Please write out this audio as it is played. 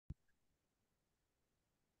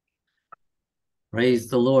Praise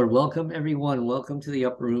the Lord. Welcome, everyone. Welcome to the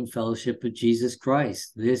Upper Room Fellowship of Jesus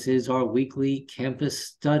Christ. This is our weekly campus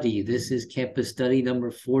study. This is campus study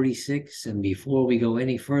number 46. And before we go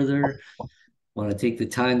any further, I want to take the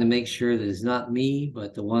time to make sure that it's not me,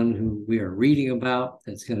 but the one who we are reading about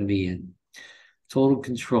that's going to be in total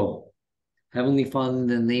control. Heavenly Father, in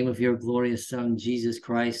the name of your glorious Son, Jesus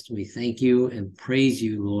Christ, we thank you and praise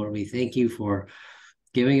you, Lord. We thank you for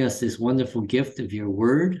giving us this wonderful gift of your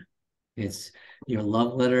word. It's your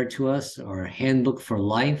love letter to us, our handbook for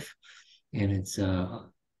life, and it's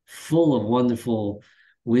full of wonderful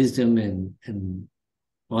wisdom and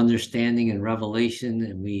understanding and revelation.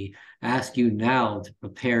 And we ask you now to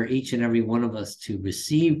prepare each and every one of us to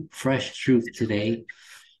receive fresh truth today,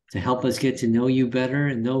 to help us get to know you better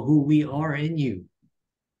and know who we are in you.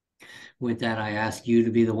 With that, I ask you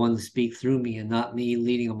to be the one to speak through me and not me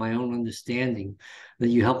leading on my own understanding, that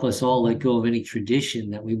you help us all let go of any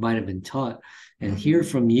tradition that we might have been taught and hear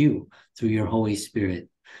from you through your Holy Spirit.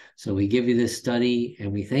 So we give you this study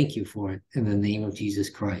and we thank you for it in the name of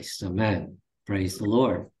Jesus Christ. Amen. Praise the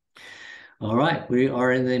Lord. All right, we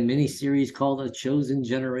are in the mini-series called A Chosen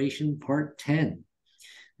Generation, Part 10.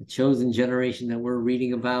 The chosen generation that we're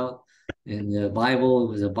reading about in the Bible,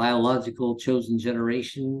 it was a biological chosen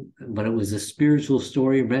generation, but it was a spiritual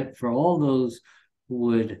story meant for all those who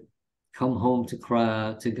would come home to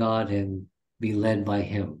God and be led by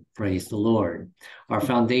him. Praise the Lord. Our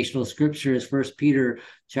foundational scripture is 1 Peter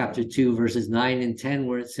chapter 2, verses 9 and 10,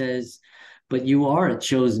 where it says, "But you are a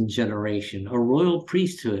chosen generation, a royal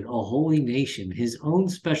priesthood, a holy nation, his own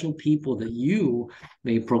special people, that you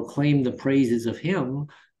may proclaim the praises of him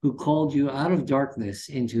who called you out of darkness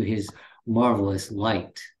into his marvelous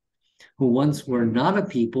light, who once were not a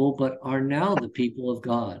people, but are now the people of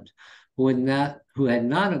God, who had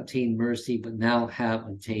not obtained mercy, but now have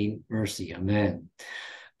obtained mercy." Amen.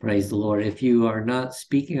 Praise the Lord. If you are not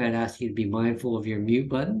speaking, I'd ask you to be mindful of your mute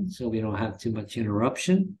button so we don't have too much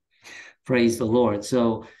interruption. Praise the Lord.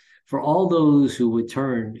 So for all those who would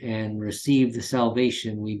turn and receive the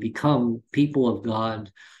salvation, we become people of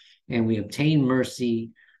God and we obtain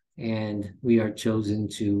mercy and we are chosen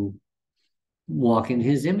to walk in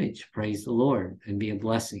his image. Praise the Lord and be a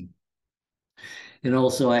blessing. And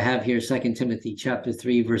also I have here 2 Timothy chapter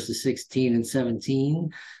 3, verses 16 and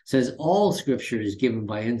 17 says, "All scripture is given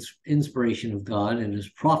by inspiration of God and is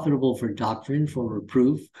profitable for doctrine, for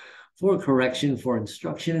reproof, for correction, for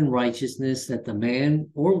instruction in righteousness, that the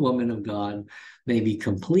man or woman of God may be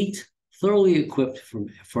complete, thoroughly equipped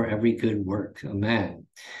for every good work." Amen.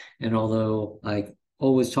 And although I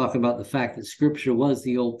always talk about the fact that scripture was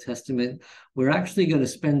the Old Testament, we're actually going to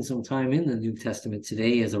spend some time in the New Testament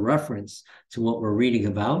today as a reference to what we're reading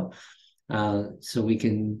about, so we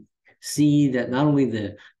can see that not only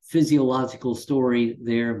the physiological story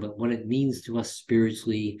there, but what it means to us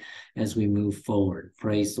spiritually as we move forward.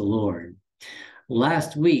 Praise the Lord.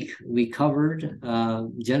 Last week, we covered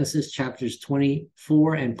Genesis chapters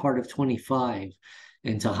 24 and part of 25.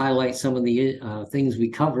 And to highlight some of the things we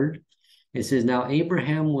covered, it says, "Now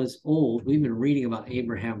Abraham was old." We've been reading about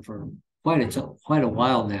Abraham for quite a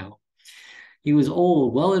while now. "He was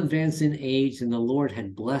old, well advanced in age, and the Lord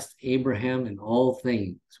had blessed Abraham in all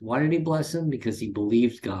things." Why did he bless him? Because he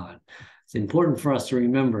believed God. It's important for us to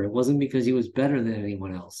remember it wasn't because he was better than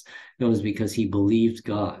anyone else. It was because he believed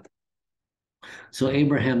God. "So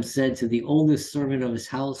Abraham said to the oldest servant of his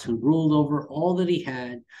house, who ruled over all that he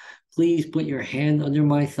had, 'Please put your hand under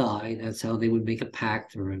my thigh.'" That's how they would make a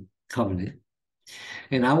pact or a covenant.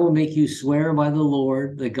 "And I will make you swear by the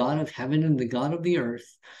Lord, the God of heaven and the God of the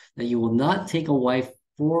earth, that you will not take a wife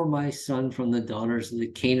for my son from the daughters of the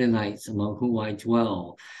Canaanites among whom I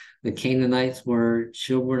dwell." The Canaanites were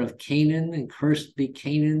children of Canaan, and cursed be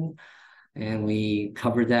Canaan. And we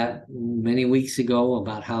covered that many weeks ago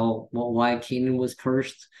about why Canaan was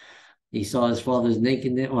cursed. He saw his father's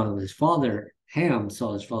nakedness. Well, his father, Ham,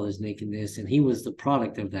 saw his father's nakedness, and he was the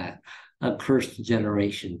product of that, a cursed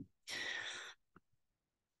generation.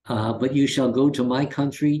 "But you shall go to my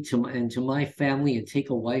country and to my family and take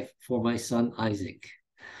a wife for my son Isaac."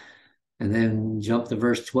 And then jump to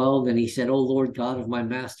verse 12. "And he said, 'O Lord God of my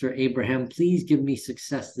master Abraham, please give me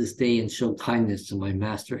success this day and show kindness to my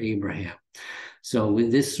master Abraham.'" So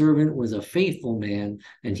this servant was a faithful man,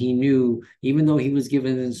 and he knew, even though he was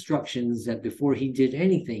given instructions, that before he did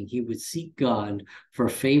anything, he would seek God for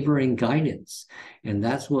favor and guidance. And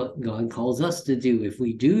that's what God calls us to do. If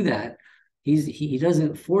we do that, he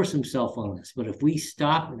doesn't force himself on us. But if we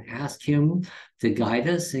stop and ask him to guide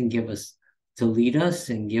us and to lead us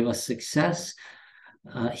and give us success,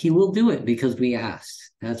 he will do it because we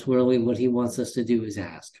asked. That's really what he wants us to do, is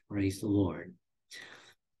ask. Praise the Lord.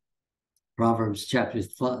 Proverbs chapter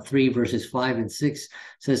 3, verses 5 and 6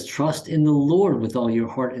 says, trust in the Lord with all your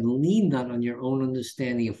heart and lean not on your own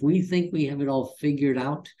understanding. If we think we have it all figured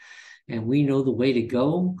out and we know the way to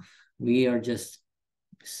go, we are just,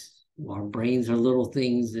 our brains are little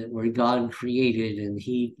things that were God created, and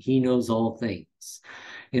he knows all things.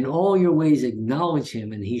 In all your ways acknowledge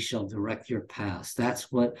him, and he shall direct your paths.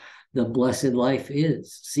 That's what the blessed life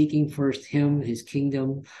is. Seeking first him, his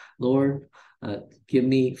kingdom. Lord, give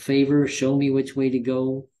me favor, show me which way to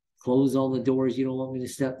go, close all the doors you don't want me to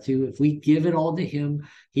step to. If we give it all to him,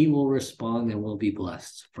 he will respond and we'll be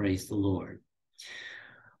blessed. Praise the Lord.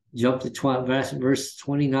 Jump to verse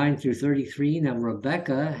 29 through 33. Now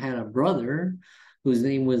Rebekah had a brother whose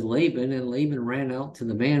name was Laban, and Laban ran out to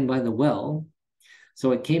the man by the well.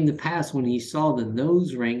 So it came to pass when he saw the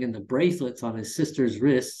nose ring and the bracelets on his sister's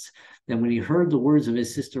wrists, that when he heard the words of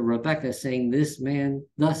his sister Rebekah saying,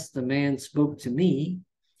 thus the man spoke to me,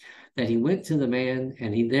 that he went to the man,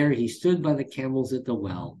 and he stood by the camels at the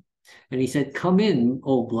well. And he said, come in,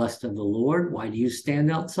 O blessed of the Lord. Why do you stand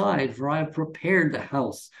outside? For I have prepared the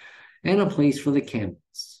house and a place for the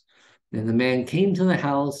camels. Then the man came to the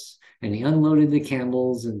house, and he unloaded the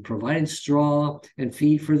camels and provided straw and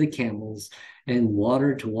feed for the camels and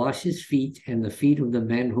water to wash his feet and the feet of the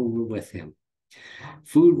men who were with him.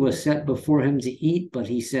 Food was set before him to eat, but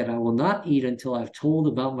he said, I will not eat until I've told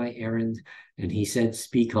about my errand. And he said,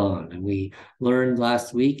 speak on. And we learned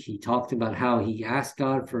last week, he talked about how he asked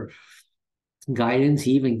God for guidance.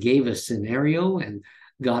 He even gave a scenario, and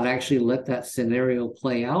God actually let that scenario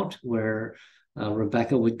play out where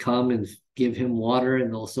Rebekah would come and give him water,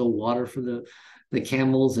 and also water for the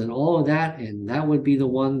camels and all of that. And that would be the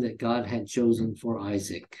one that God had chosen for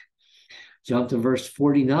Isaac. Jump to verse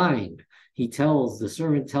 49. The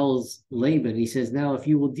servant tells Laban, he says, now if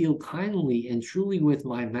you will deal kindly and truly with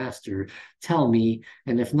my master, tell me,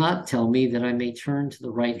 and if not, tell me, that I may turn to the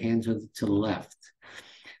right hand or to the left.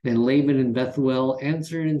 Then Laban and Bethuel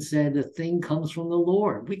answered and said, the thing comes from the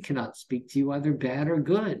Lord. We cannot speak to you either bad or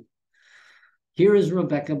good. Here is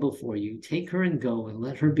Rebekah before you. Take her and go, and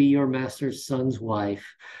let her be your master's son's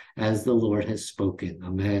wife, as the Lord has spoken.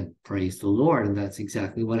 Amen. Praise the Lord. And that's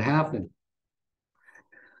exactly what happened.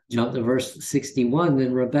 Jump to verse 61.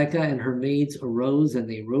 Then Rebekah and her maids arose, and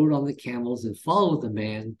they rode on the camels and followed the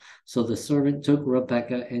man. So the servant took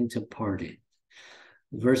Rebekah and departed.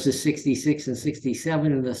 Verses 66 and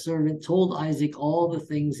 67. And the servant told Isaac all the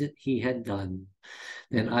things that he had done.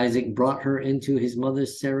 Then Isaac brought her into his mother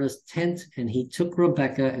Sarah's tent, and he took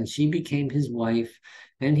Rebekah, and she became his wife,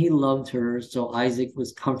 and he loved her. So Isaac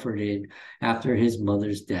was comforted after his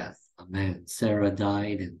mother's death. Amen. Sarah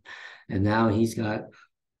died, and now he's got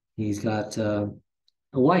a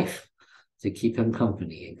wife to keep him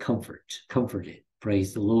company and comforted.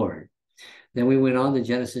 Praise the Lord. Then we went on to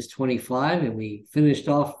Genesis 25, and we finished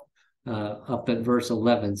off up at verse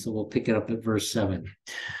 11. So we'll pick it up at verse 7.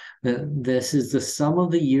 This is the sum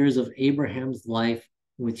of the years of Abraham's life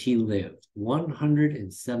which he lived,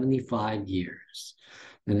 175 years.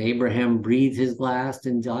 Then Abraham breathed his last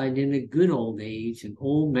and died in a good old age, an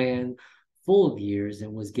old man full of years,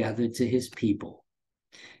 and was gathered to his people.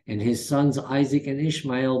 And his sons Isaac and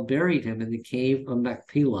Ishmael buried him in the cave of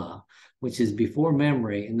Machpelah, which is before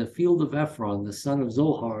Mamre, in the field of Ephron, the son of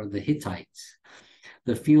Zohar, the Hittites,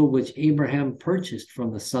 the field which Abraham purchased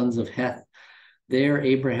from the sons of Heth. There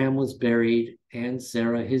Abraham was buried, and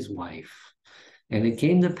Sarah his wife. And it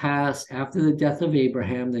came to pass after the death of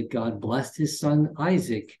Abraham that God blessed his son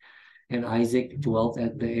Isaac, and Isaac dwelt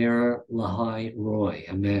at Beer Lahai Roi.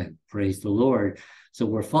 Amen. Praise the Lord. So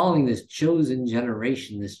we're following this chosen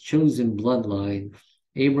generation, this chosen bloodline.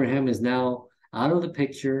 Abraham is now out of the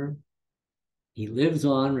picture. He lives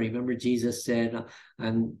on. Remember, Jesus said,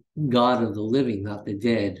 I'm God of the living, not the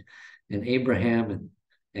dead. And Abraham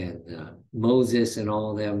and Moses and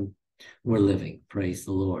all of them were living. Praise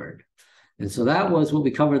the Lord. And so that was what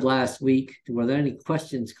we covered last week. Were there any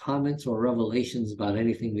questions, comments, or revelations about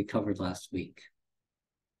anything we covered last week?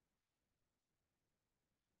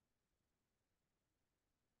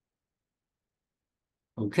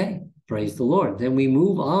 Okay, praise the Lord. Then we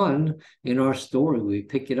move on in our story. We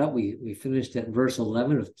pick it up. We finished at verse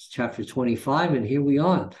 11 of chapter 25, and here we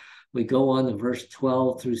are. We go on to verse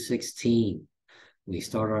 12 through 16. We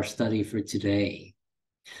start our study for today.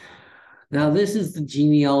 Now this is the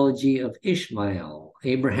genealogy of Ishmael,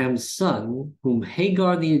 Abraham's son, whom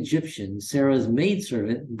Hagar the Egyptian, Sarah's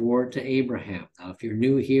maidservant, bore to Abraham. Now if you're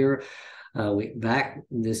new here,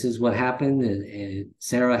 this is what happened. And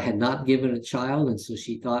Sarah had not given a child, and so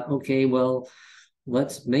she thought, okay, well,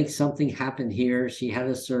 let's make something happen here. She had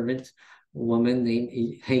a servant woman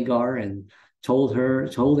named Hagar, and told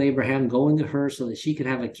Abraham, go into her so that she could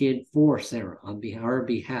have a kid for Sarah on her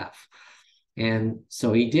behalf. And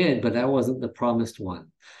so he did, but that wasn't the promised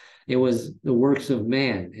one. It was the works of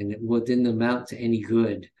man, and it didn't amount to any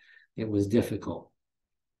good. It was difficult.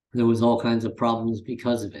 There was all kinds of problems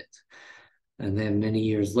because of it. And then many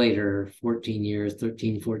years later, 14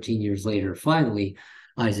 years later, finally,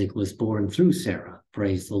 Isaac was born through Sarah.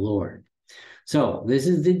 Praise the Lord. So this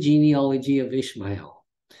is the genealogy of Ishmael,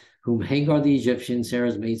 whom Hagar the Egyptian,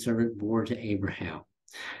 Sarah's maidservant, bore to Abraham.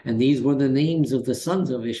 And these were the names of the sons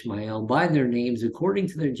of Ishmael by their names according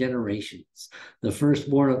to their generations. The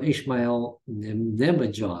firstborn of Ishmael,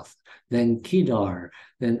 Nebajoth, then Kedar,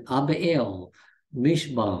 then Abiel,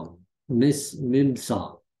 Mishbam,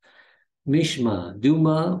 Mibsam, Mishma,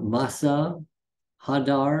 Duma, Massa,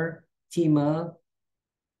 Hadar, Tima,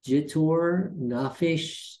 Jitor,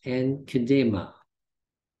 Naphish, and Kedema.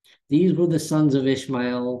 These were the sons of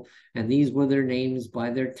Ishmael, and these were their names by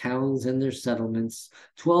their towns and their settlements,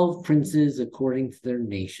 12 princes according to their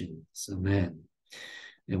nations. Amen.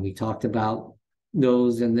 And we talked about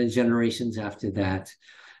those and the generations after that.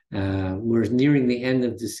 We're nearing the end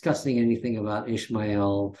of discussing anything about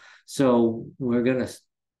Ishmael. So we're going to,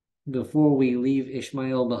 before we leave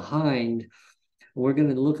Ishmael behind, we're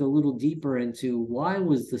going to look a little deeper into what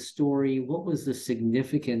was the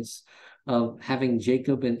significance of having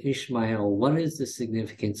Jacob and Ishmael? What is the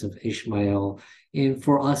significance of Ishmael? And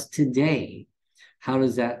for us today, how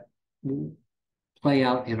does that play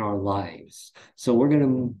out in our lives? So we're going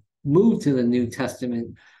to move to the New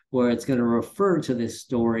Testament, where it's going to refer to this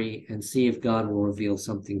story and see if God will reveal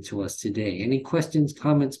something to us today. Any questions,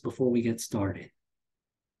 comments before we get started?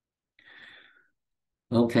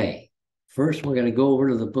 Okay, first we're going to go over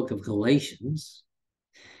to the book of Galatians.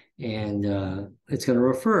 And it's going to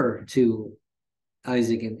refer to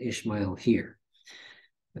Isaac and Ishmael here.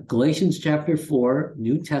 Galatians chapter 4,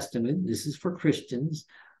 New Testament. This is for Christians,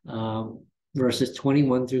 verses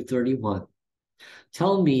 21 through 31.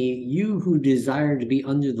 Tell me, you who desire to be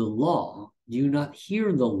under the law, do you not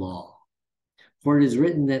hear the law? For it is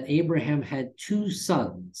written that Abraham had two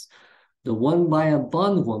sons, the one by a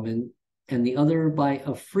bondwoman and the other by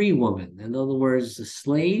a free woman. In other words, a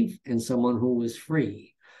slave and someone who was free.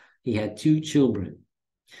 He had two children.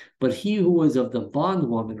 But he who was of the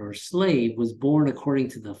bondwoman or slave was born according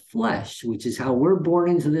to the flesh, which is how we're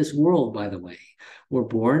born into this world, by the way. We're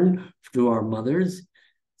born through our mothers,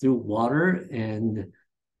 through water, and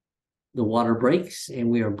the water breaks,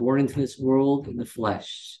 and we are born into this world in the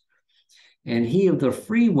flesh. And he of the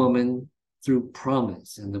free woman through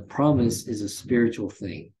promise, and the promise is a spiritual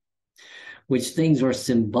thing, which things are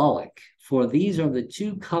symbolic. For these are the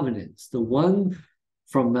two covenants, the one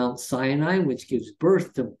from Mount Sinai, which gives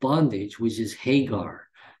birth to bondage, which is Hagar.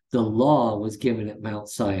 The law was given at Mount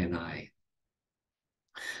Sinai.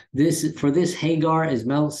 This Hagar is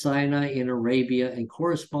Mount Sinai in Arabia and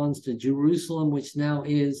corresponds to Jerusalem, which now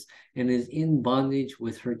is and is in bondage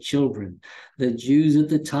with her children. The Jews at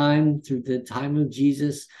the time, through the time of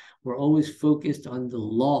Jesus, were always focused on the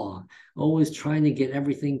law, always trying to get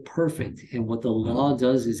everything perfect. And what the law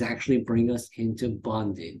does is actually bring us into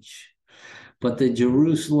bondage. But the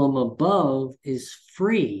Jerusalem above is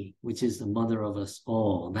free, which is the mother of us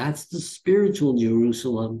all. That's the spiritual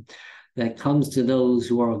Jerusalem that comes to those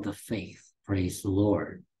who are of the faith. Praise the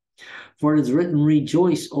Lord. For it is written,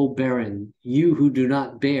 rejoice, O barren, you who do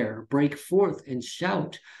not bear. Break forth and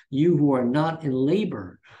shout, you who are not in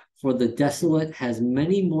labor. For the desolate has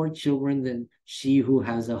many more children than she who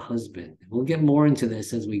has a husband. We'll get more into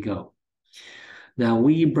this as we go. Now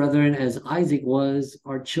we, brethren, as Isaac was,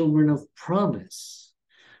 are children of promise.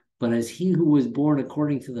 But as he who was born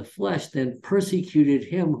according to the flesh then persecuted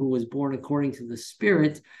him who was born according to the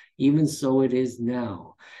Spirit, even so it is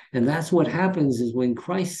now. And that's what happens is when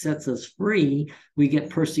Christ sets us free, we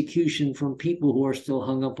get persecution from people who are still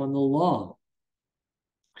hung up on the law.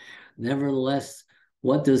 Nevertheless,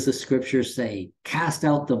 what does the scripture say? Cast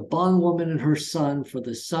out the bondwoman and her son, for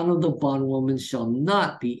the son of the bondwoman shall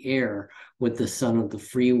not be heir with the son of the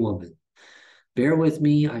free woman. Bear with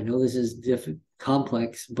me. I know this is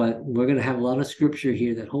complex, but we're going to have a lot of scripture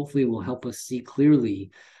here that hopefully will help us see clearly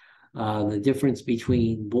the difference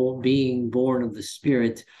between being born of the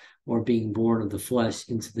Spirit or being born of the flesh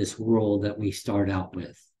into this world that we start out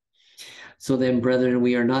with. So then, brethren,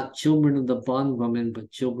 we are not children of the bondwoman, but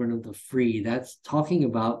children of the free. That's talking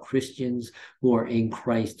about Christians who are in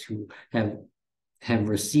Christ, who have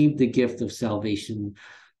received the gift of salvation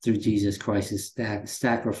through Jesus Christ's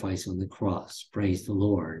sacrifice on the cross. Praise the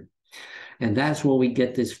Lord. And that's where we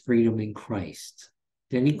get this freedom in Christ.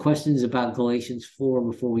 Any questions about Galatians 4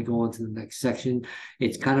 before we go on to the next section?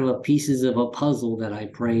 It's kind of a pieces of a puzzle that I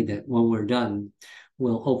pray that when we're done,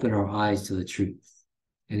 will open our eyes to the truth.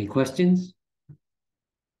 Any questions?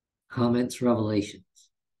 Comments, revelations?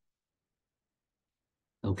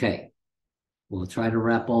 Okay, we'll try to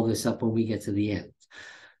wrap all this up when we get to the end.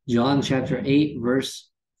 John chapter 8, verse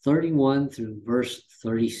 31 through verse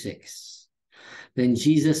 36. Then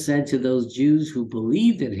Jesus said to those Jews who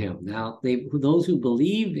believed in him, now those who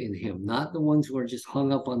believed in him, not the ones who are just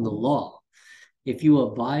hung up on the law. If you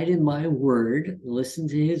abide in my word, listen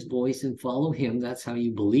to his voice and follow him, that's how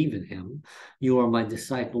you believe in him, you are my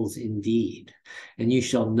disciples indeed. And you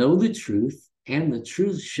shall know the truth, and the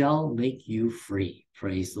truth shall make you free.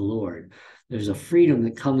 Praise the Lord. There's a freedom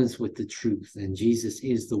that comes with the truth, and Jesus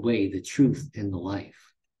is the way, the truth, and the life.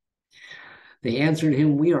 They answered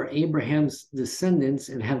him, we are Abraham's descendants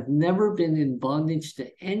and have never been in bondage to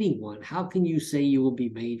anyone. How can you say you will be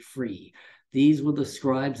made free? These were the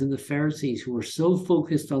scribes and the Pharisees who were so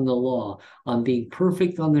focused on the law, on being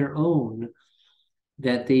perfect on their own,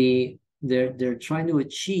 that they're trying to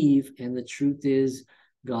achieve, and the truth is,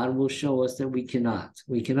 God will show us that we cannot.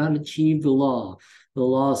 We cannot achieve the law. The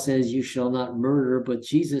law says you shall not murder, but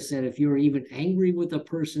Jesus said if you're even angry with a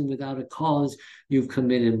person without a cause, you've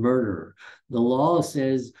committed murder. The law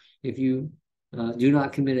says if you do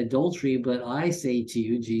not commit adultery, but I say to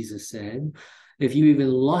you, Jesus said, if you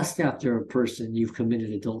even lust after a person, you've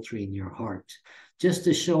committed adultery in your heart. Just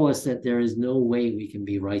to show us that there is no way we can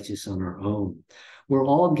be righteous on our own. We're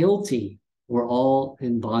all guilty. We're all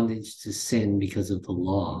in bondage to sin because of the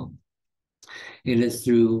law. And it's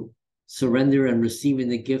through surrender and receiving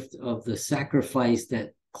the gift of the sacrifice that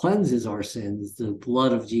cleanses our sins, the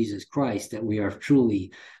blood of Jesus Christ, that we are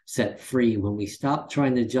truly set free when we stop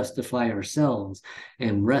trying to justify ourselves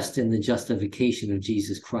and rest in the justification of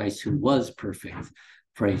Jesus Christ, who was perfect.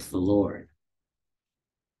 Praise the Lord.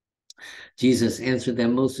 Jesus answered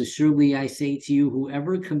them, most assuredly I say to you,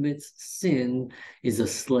 whoever commits sin is a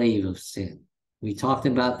slave of sin. We talked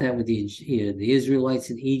about that with the Israelites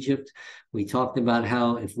in Egypt. We talked about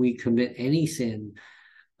how if we commit any sin,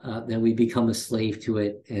 then we become a slave to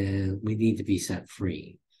it, and we need to be set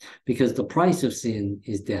free. Because the price of sin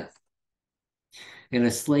is death. And a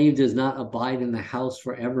slave does not abide in the house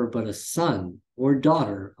forever, but a son or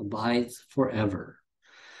daughter abides forever.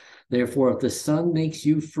 Therefore, if the Son makes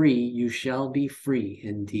you free, you shall be free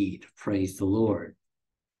indeed. Praise the Lord.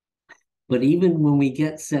 But even when we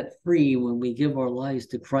get set free, when we give our lives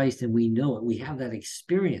to Christ and we know it, we have that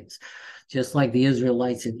experience, just like the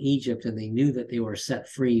Israelites in Egypt, and they knew that they were set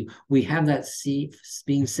free. We have that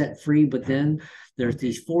being set free, but then there's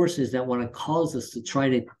these forces that want to cause us to try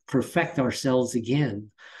to perfect ourselves again,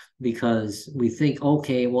 because we think,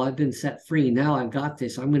 okay, well, I've been set free. Now I've got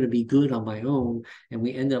this. I'm going to be good on my own. And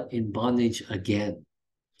we end up in bondage again.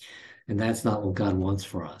 And that's not what God wants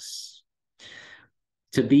for us.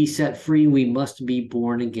 To be set free, we must be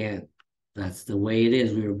born again. That's the way it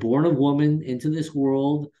is. We were born of woman into this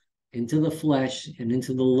world, into the flesh, and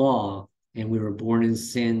into the law. And we were born in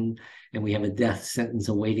sin, and we have a death sentence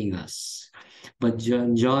awaiting us. But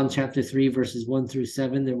John chapter 3, verses 1 through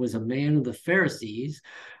 7, there was a man of the Pharisees,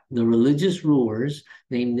 the religious rulers,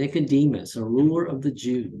 named Nicodemus, a ruler of the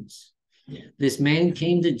Jews. This man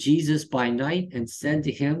came to Jesus by night and said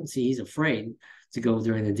to him, see, he's afraid to go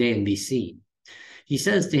during the day and be seen. He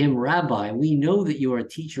says to him, Rabbi, we know that you are a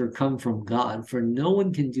teacher come from God, for no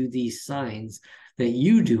one can do these signs that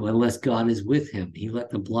you do unless God is with him. He let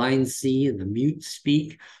the blind see and the mute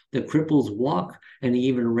speak, the cripples walk, and he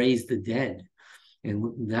even raised the dead.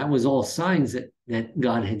 And that was all signs that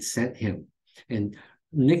God had sent him. And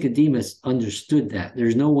Nicodemus understood that.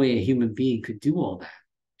 There's no way a human being could do all that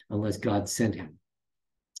unless God sent him.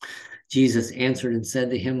 Jesus answered and said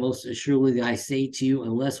to him, most assuredly I say to you,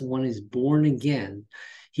 unless one is born again,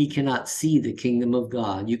 he cannot see the kingdom of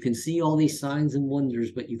God. You can see all these signs and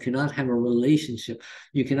wonders, but you cannot have a relationship.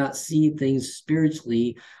 You cannot see things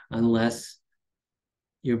spiritually unless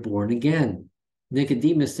you're born again.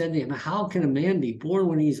 Nicodemus said to him, how can a man be born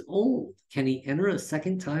when he's old? Can he enter a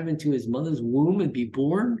second time into his mother's womb and be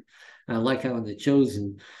born? And I like how in The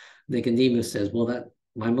Chosen, Nicodemus says, well, that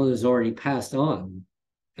my mother's already passed on,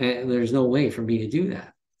 and there's no way for me to do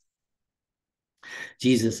that.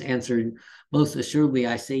 Jesus answered, most assuredly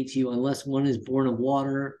I say to you, unless one is born of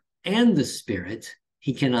water and the Spirit,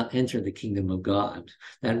 he cannot enter the kingdom of God.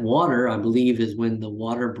 That water, I believe, is when the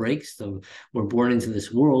water breaks. So we're born into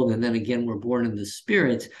this world, and then again, we're born in the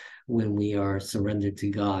Spirit when we are surrendered to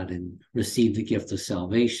God and receive the gift of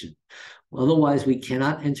salvation. Otherwise, we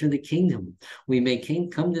cannot enter the kingdom. We may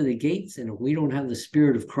come to the gates, and if we don't have the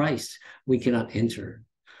Spirit of Christ, we cannot enter.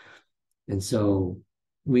 And so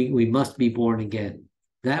we must be born again.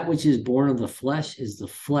 That which is born of the flesh is the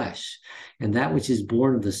flesh, and that which is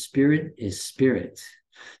born of the Spirit is spirit.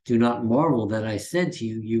 Do not marvel that I said to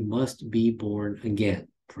you, you must be born again.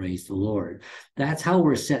 Praise the Lord. That's how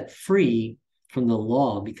we're set free from the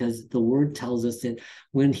law, because the word tells us that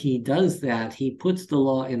when he does that, he puts the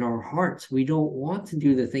law in our hearts. We don't want to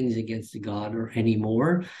do the things against God or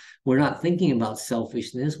anymore. We're not thinking about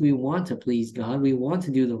selfishness. We want to please God. We want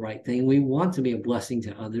to do the right thing. We want to be a blessing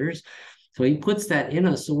to others. So he puts that in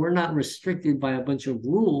us. So we're not restricted by a bunch of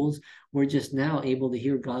rules. We're just now able to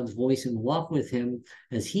hear God's voice and walk with him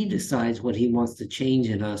as he decides what he wants to change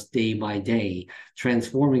in us day by day,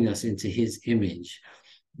 transforming us into his image.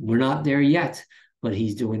 We're not there yet, but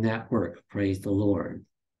he's doing that work. Praise the Lord.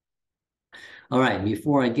 All right,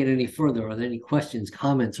 before I get any further, are there any questions,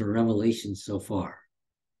 comments, or revelations so far?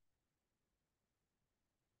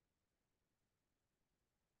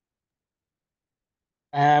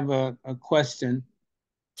 I have a question.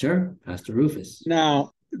 Sure, Pastor Rufus.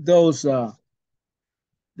 Now, those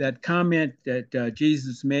that comment that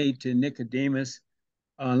Jesus made to Nicodemus,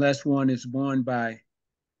 unless one is born by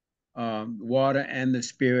water and the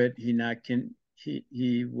Spirit,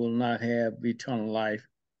 he will not have eternal life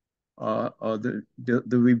or the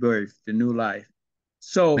rebirth, the new life.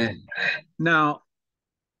 So Man. now,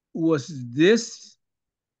 was this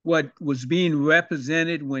what was being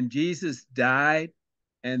represented when Jesus died,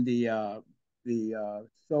 and the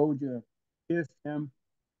soldier pierced him,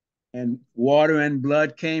 and water and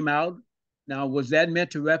blood came out? Now, was that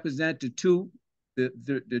meant to represent the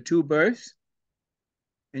two births,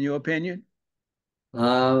 in your opinion?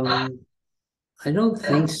 I don't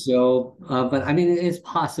think so, but I mean, it's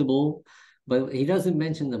possible, but he doesn't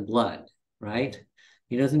mention the blood, right?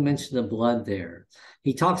 He doesn't mention the blood there.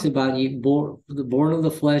 He talks about you born of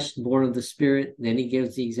the flesh, born of the spirit. Then he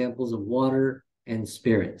gives the examples of water and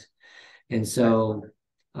spirit. And so,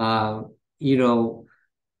 uh, you know,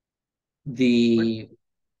 the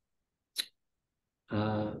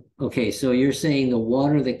okay, so you're saying the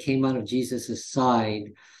water that came out of Jesus's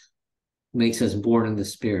side makes us born in the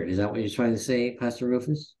spirit. Is that what you're trying to say, Pastor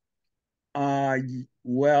Rufus?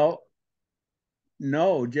 Well,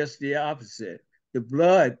 no, just the opposite. The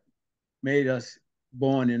blood made us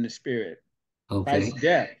born in the spirit, Okay. Christ's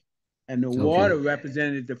death, and the Okay. water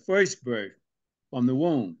represented the first birth from the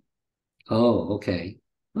womb. Oh, okay.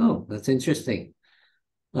 Oh, that's interesting.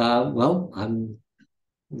 Well,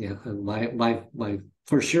 yeah, my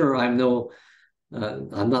for sure. I'm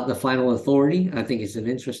not the final authority. I think it's an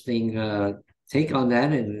interesting take on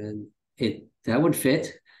that, and that would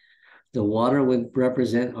fit. The water would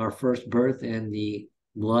represent our first birth, and the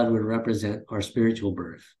blood would represent our spiritual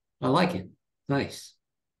birth. I like it. Nice.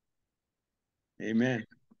 Amen.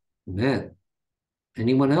 Man.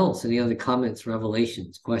 Anyone else? Any other comments,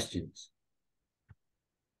 revelations, questions?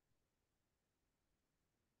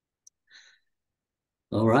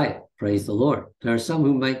 All right, praise the Lord. There are some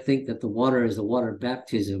who might think that the water is a water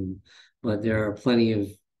baptism, but there are plenty of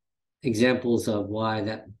examples of why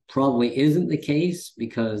that probably isn't the case,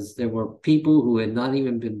 because there were people who had not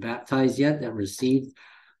even been baptized yet that received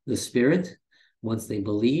the Spirit once they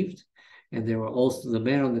believed. And there were also the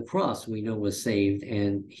man on the cross we know was saved,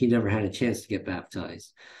 and he never had a chance to get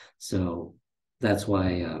baptized. So that's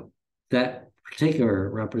why that particular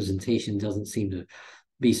representation doesn't seem to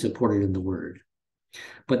be supported in the Word.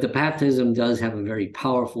 But the baptism does have a very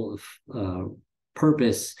powerful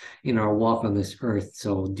purpose in our walk on this earth.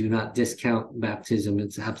 So do not discount baptism.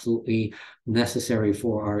 It's absolutely necessary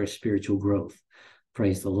for our spiritual growth.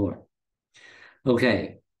 Praise the Lord.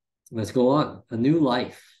 Okay, let's go on. A new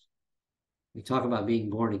life. We talk about being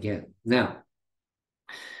born again. Now,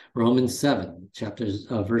 Romans 7,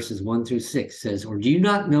 verses 1 through 6 says, or do you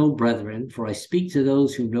not know, brethren, for I speak to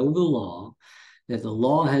those who know the law, that the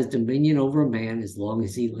law has dominion over a man as long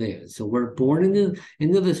as he lives. So we're born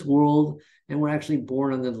into this world, and we're actually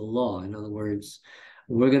born under the law. In other words,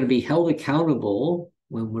 we're going to be held accountable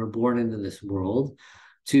when we're born into this world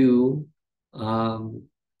to the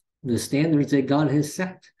standards that God has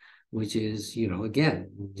set, which is, again,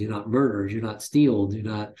 do not murder, do not steal, do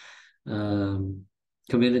not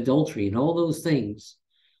commit adultery, and all those things.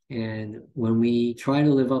 And when we try to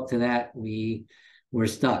live up to that, we're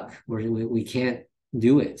stuck. We can't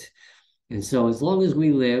do it. And so as long as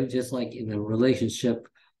we live, just like in a relationship,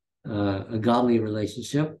 a godly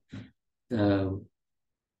relationship, that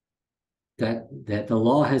that the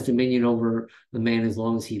law has dominion over the man as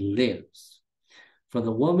long as he lives. For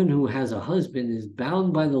the woman who has a husband is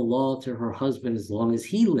bound by the law to her husband as long as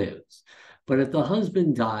he lives. But if the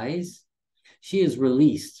husband dies, she is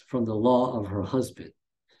released from the law of her husband.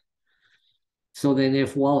 So then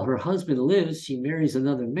if while her husband lives, she marries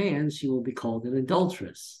another man, she will be called an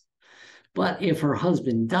adulteress. But if her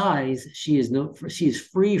husband dies, she is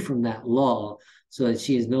free from that law, so that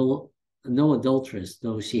she is no adulteress,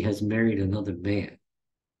 though she has married another man.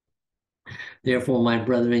 Therefore, my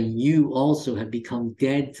brethren, you also have become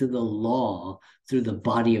dead to the law through the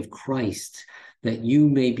body of Christ, that you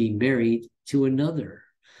may be married to another.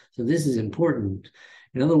 So this is important.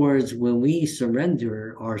 In other words, when we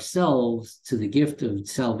surrender ourselves to the gift of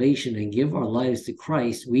salvation and give our lives to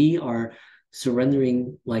Christ, we are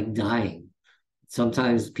surrendering like dying.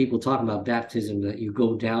 Sometimes people talk about baptism, that you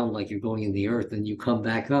go down like you're going in the earth and you come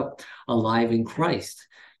back up alive in Christ.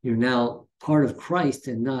 You're now part of Christ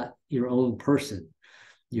and not your own person.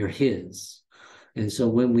 You're his. And so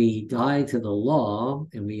when we die to the law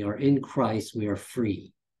and we are in Christ, we are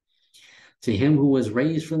free. To him who was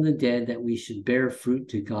raised from the dead, that we should bear fruit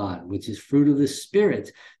to God, which is fruit of the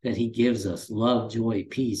Spirit that he gives us: love, joy,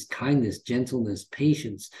 peace, kindness, gentleness,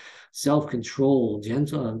 patience, self-control,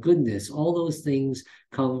 goodness. All those things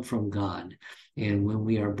come from God. And when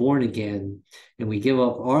we are born again and we give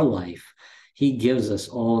up our life, he gives us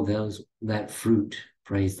all that fruit.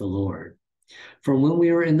 Praise the Lord. From when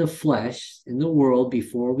we were in the flesh, in the world,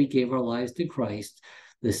 before we gave our lives to Christ,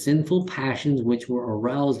 the sinful passions which were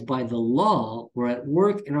aroused by the law were at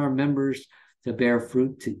work in our members to bear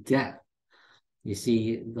fruit to death. You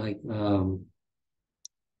see, like, I don't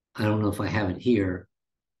know if I have it here.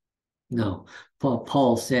 No,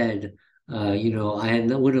 Paul said, I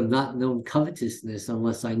would have not known covetousness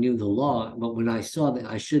unless I knew the law. But when I saw that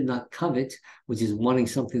I should not covet, which is wanting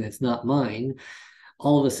something that's not mine,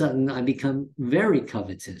 all of a sudden I become very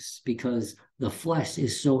covetous, because the flesh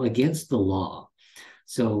is so against the law.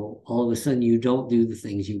 So all of a sudden you don't do the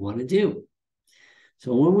things you want to do.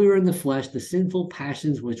 So when we were in the flesh, the sinful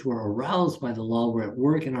passions which were aroused by the law were at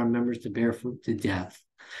work in our members to bear fruit to death.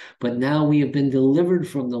 But now we have been delivered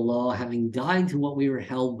from the law, having died to what we were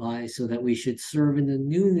held by, so that we should serve in the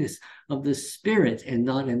newness of the Spirit and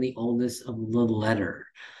not in the oldness of the letter.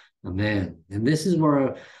 Amen. And this is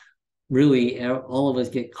where really all of us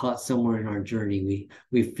get caught somewhere in our journey.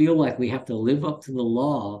 We feel like we have to live up to the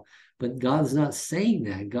law, but God's not saying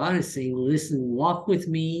that. God is saying, listen, walk with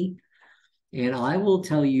me, and I will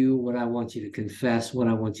tell you what I want you to confess, what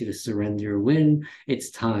I want you to surrender when it's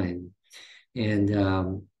time.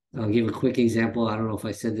 And I'll give a quick example. I don't know if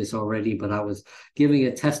I said this already, but I was giving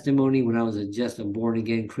a testimony when I was just a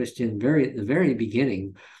born-again Christian, at the very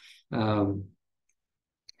beginning,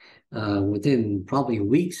 within probably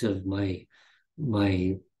weeks of my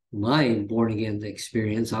born-again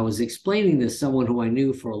experience. I was explaining to someone who I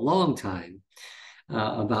knew for a long time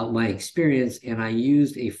about my experience, and I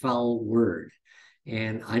used a foul word.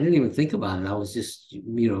 And I didn't even think about it. I was just,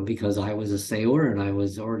 because I was a sailor and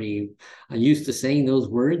I used to saying those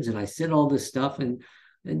words, and I said all this stuff and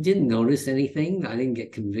didn't notice anything. I didn't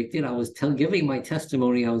get convicted. I was giving my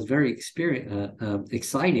testimony. I was very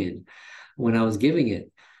excited when I was giving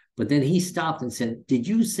it. But then he stopped and said, "Did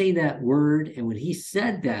you say that word?" And when he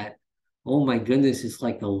said that, oh my goodness, it's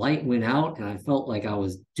like the light went out, and I felt like I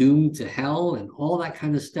was doomed to hell and all that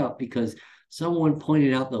kind of stuff, because someone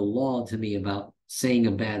pointed out the law to me about saying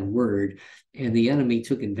a bad word, and the enemy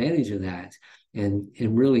took advantage of that and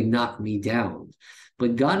really knocked me down.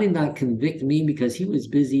 But God did not convict me, because he was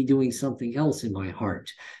busy doing something else in my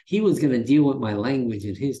heart. He was going to deal with my language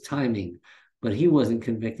in his timing, but he wasn't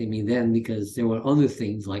convicting me then, because there were other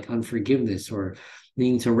things like unforgiveness or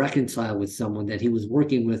needing to reconcile with someone that he was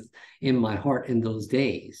working with in my heart in those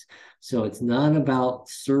days. So it's not about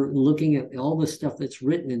looking at all the stuff that's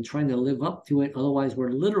written and trying to live up to it. Otherwise,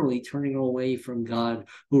 we're literally turning away from God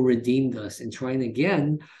who redeemed us and trying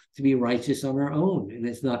again to be righteous on our own. And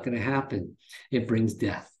it's not going to happen. It brings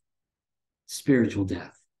death, spiritual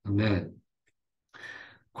death. Amen.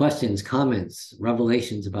 Questions, comments,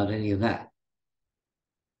 revelations about any of that?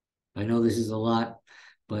 I know this is a lot,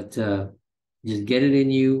 but just get it in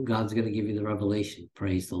you. God's going to give you the revelation.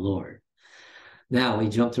 Praise the Lord. Now we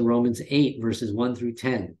jump to Romans 8, verses 1 through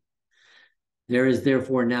 10. There is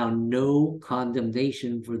therefore now no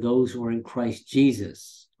condemnation for those who are in Christ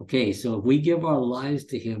Jesus. Okay, so if we give our lives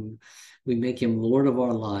to him, we make him Lord of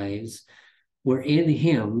our lives, we're in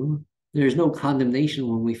him. There's no condemnation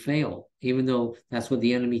when we fail, even though that's what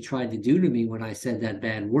the enemy tried to do to me when I said that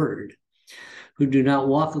bad word. Who do not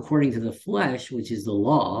walk according to the flesh, which is the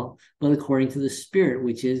law, but according to the Spirit,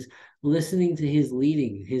 which is listening to his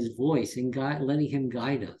leading, his voice, and letting him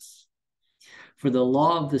guide us. For the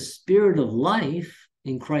law of the Spirit of life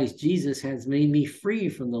in Christ Jesus has made me free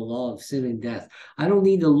from the law of sin and death. I don't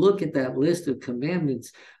need to look at that list of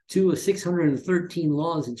commandments, 613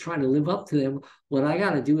 laws, and try to live up to them. What I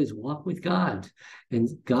got to do is walk with God. And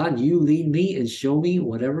God, you lead me and show me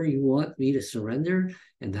whatever you want me to surrender.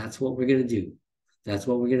 And that's what we're going to do. That's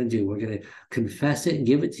what we're going to do. We're going to confess it and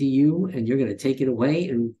give it to you, and you're going to take it away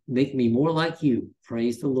and make me more like you.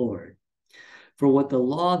 Praise the Lord. For what the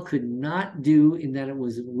law could not do in that it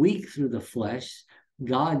was weak through the flesh,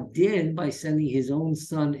 God did by sending his own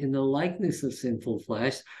son in the likeness of sinful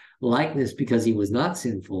flesh, likeness because he was not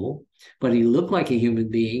sinful, but he looked like a human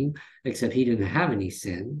being, except he didn't have any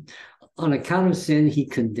sin. On account of sin, he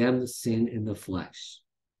condemned sin in the flesh,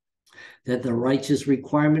 that the righteous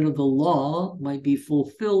requirement of the law might be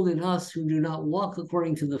fulfilled in us who do not walk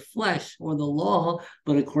according to the flesh or the law,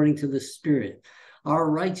 but according to the Spirit.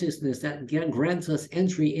 Our righteousness that grants us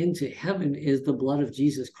entry into heaven is the blood of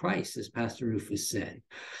Jesus Christ, as Pastor Rufus said.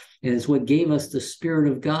 And it's what gave us the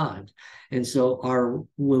Spirit of God. And so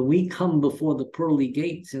when we come before the pearly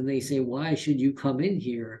gates and they say, why should you come in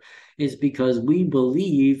here? It's because we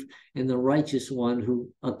believe in the righteous one who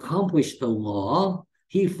accomplished the law.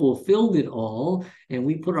 He fulfilled it all, and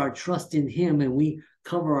we put our trust in him, and we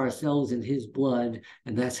cover ourselves in his blood,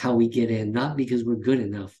 and that's how we get in, not because we're good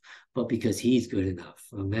enough, but because he's good enough.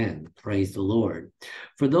 Amen. Praise the Lord.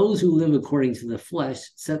 For those who live according to the flesh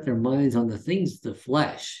set their minds on the things of the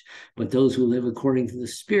flesh, but those who live according to the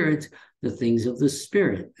Spirit, the things of the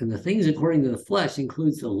Spirit. And the things according to the flesh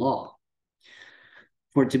includes the law.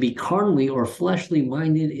 For to be carnally or fleshly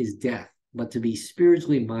minded is death, but to be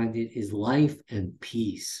spiritually minded is life and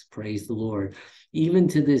peace. Praise the Lord. Even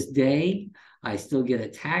to this day, I still get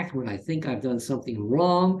attacked when I think I've done something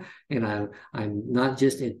wrong, and I'm not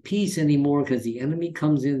just at peace anymore because the enemy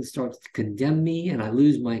comes in and starts to condemn me, and I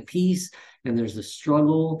lose my peace, and there's a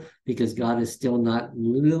struggle because God has still not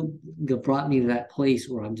brought me to that place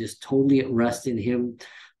where I'm just totally at rest in him,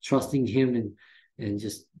 trusting him, and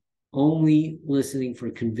just only listening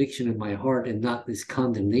for conviction in my heart and not this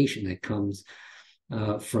condemnation that comes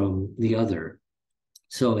from the other.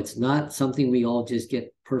 So it's not something we all just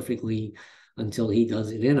get perfectly until he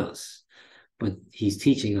does it in us, but he's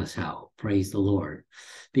teaching us how. Praise the Lord.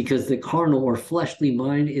 Because the carnal or fleshly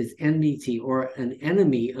mind is enmity or an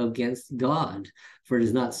enemy against God, for it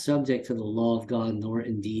is not subject to the law of God, nor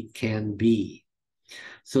indeed can be.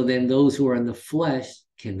 So then those who are in the flesh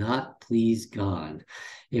cannot please God.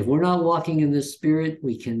 If we're not walking in the Spirit,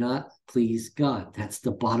 we cannot please God. That's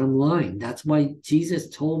the bottom line. That's why Jesus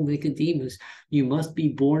told Nicodemus, you must be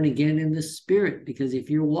born again in the Spirit, because if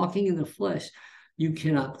you're walking in the flesh, you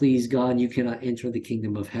cannot please God. You cannot enter the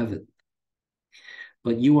kingdom of heaven.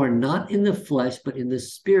 But you are not in the flesh, but in the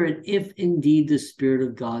Spirit, if indeed the Spirit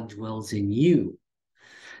of God dwells in you.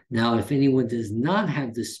 Now, if anyone does not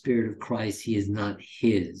have the Spirit of Christ, he is not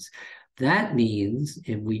his. That means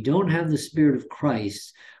if we don't have the Spirit of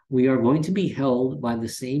Christ, we are going to be held by the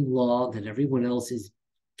same law that everyone else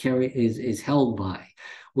is held by,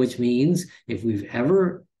 which means if we've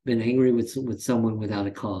ever been angry with someone without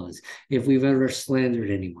a cause, if we've ever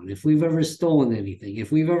slandered anyone, if we've ever stolen anything,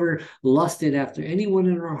 if we've ever lusted after anyone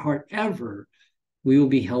in our heart ever, we will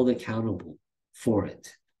be held accountable for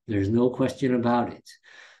it. There's no question about it.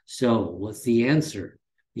 So what's the answer?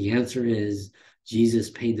 The answer is Jesus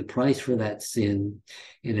paid the price for that sin.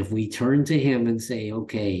 And if we turn to him and say,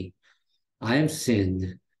 okay, I have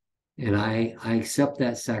sinned, and I accept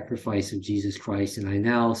that sacrifice of Jesus Christ, and I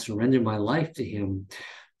now surrender my life to him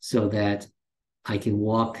so that I can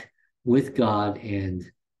walk with God and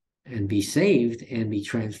be saved and be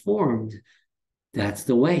transformed, that's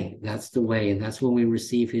the way. That's the way. And that's when we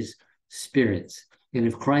receive his Spirit. And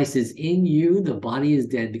if Christ is in you, the body is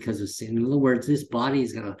dead because of sin. In other words, this body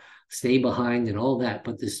is going to stay behind and all that,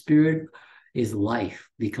 but the Spirit is life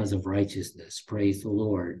because of righteousness. Praise the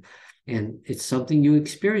Lord. And it's something you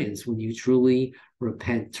experience when you truly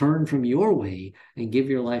repent, turn from your way and give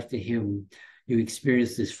your life to him. You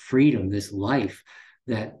experience this freedom, this life.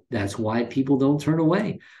 That's why people don't turn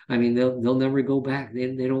away. I mean, they'll never go back.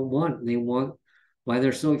 They want why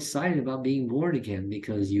they're so excited about being born again,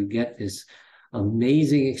 because you get this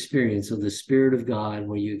amazing experience of the Spirit of God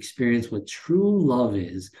where you experience what true love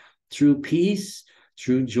is, true peace,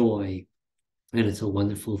 true joy, and it's a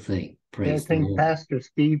wonderful thing. Praise the Lord. Pastor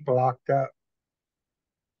Steve blocked up.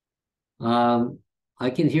 I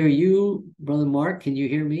can hear you, Brother Mark. Can you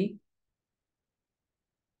hear me?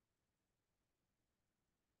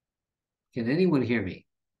 Can anyone hear me?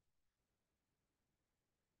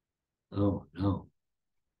 Oh, no.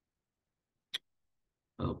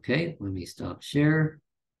 Okay, let me stop share.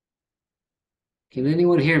 Can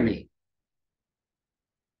anyone hear me?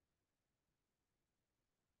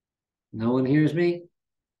 No one hears me?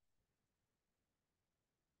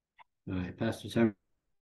 All right, Pastor Tim.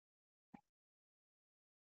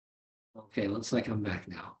 Okay, looks like I'm back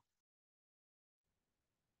now.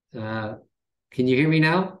 Can you hear me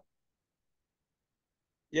now?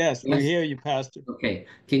 Yes, we hear you, Pastor. Okay,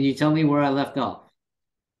 can you tell me where I left off?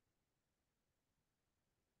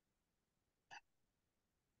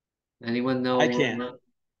 Anyone know? I can't.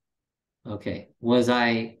 Okay,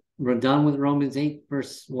 we're done with Romans 8,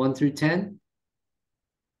 verse 1 through 10?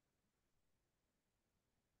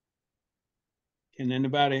 Can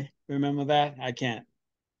anybody remember that? I can't.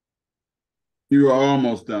 You were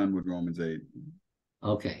almost done with Romans 8.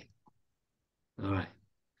 Okay. All right.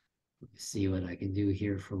 Let's see what I can do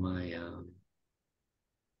here for my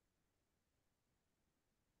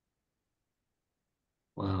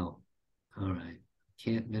wow. All right.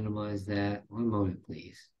 Can't minimize that. One moment,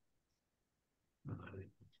 please. All right.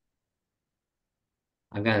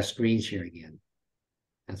 I've got a screen share again.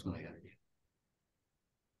 That's what I got to do.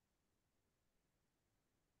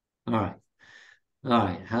 All right. All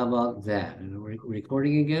right. How about that? And we're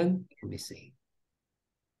recording again? Let me see.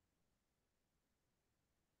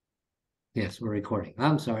 Yes, we're recording.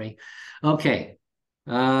 I'm sorry. Okay.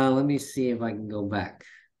 Let me see if I can go back.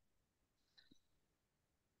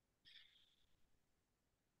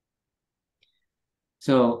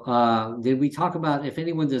 So, did we talk about if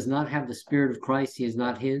anyone does not have the Spirit of Christ, he is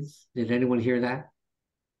not his? Did anyone hear that?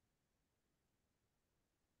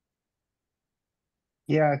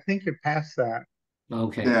 Yeah, I think you passed that.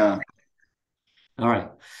 Okay. Yeah. All right.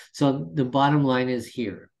 So the bottom line is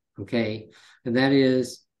here, okay? And that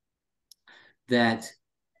is that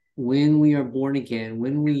when we are born again,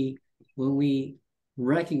 when we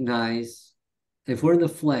recognize if we're in the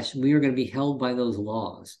flesh, we are going to be held by those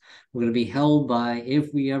laws. We're going to be held by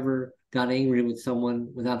if we ever got angry with someone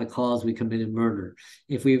without a cause, we committed murder.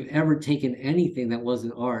 If we've ever taken anything that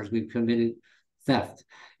wasn't ours, we've committed theft.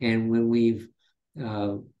 And when we've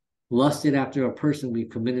lusted after a person, we've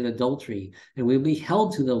committed adultery, and we'll be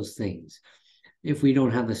held to those things if we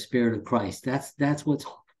don't have the Spirit of Christ. That's what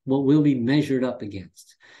we'll be measured up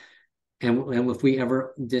against. And if we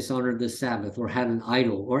ever dishonored the Sabbath or had an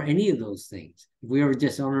idol or any of those things, if we ever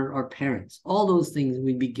dishonored our parents, all those things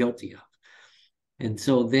we'd be guilty of. And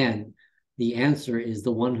so then the answer is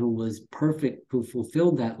the one who was perfect, who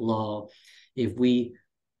fulfilled that law. If we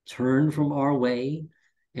turn from our way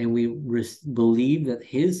and we believe that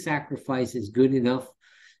his sacrifice is good enough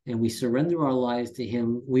and we surrender our lives to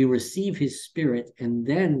him, we receive his Spirit, and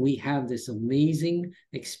then we have this amazing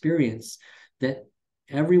experience that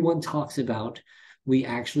everyone talks about. We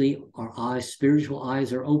actually, our spiritual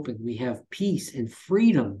eyes are open. We have peace and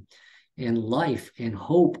freedom and life and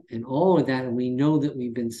hope and all of that. And we know that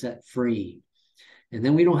we've been set free. And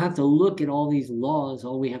then we don't have to look at all these laws.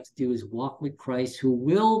 All we have to do is walk with Christ, who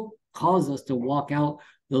will cause us to walk out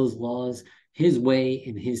those laws his way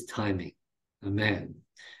in his timing. Amen.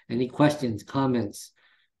 Any questions, comments,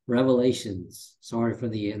 revelations? Sorry for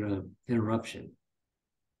the interruption.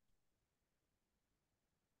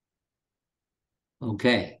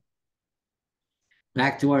 Okay,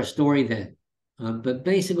 back to our story then. But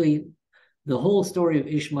basically, the whole story of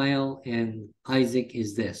Ishmael and Isaac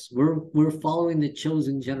is this. We're following the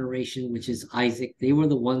chosen generation, which is Isaac. They were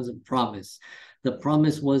the ones of promise. The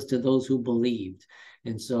promise was to those who believed.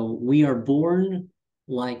 And so we are born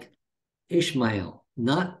like Ishmael,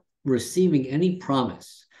 not receiving any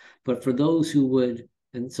promise, but for those who would,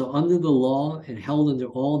 and so under the law and held under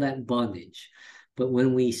all that bondage. But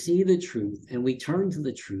when we see the truth and we turn to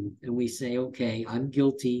the truth and we say, okay, I'm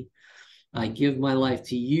guilty, I give my life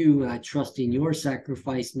to you, and I trust in your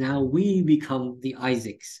sacrifice, now we become the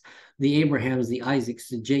Isaacs, the Abrahams, the Isaacs,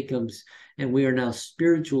 the Jacobs, and we are now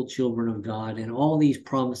spiritual children of God, and all these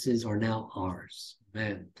promises are now ours.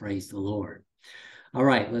 Amen. Praise the Lord. All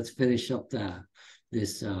right, let's finish up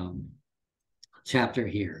this chapter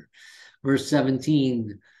here. Verse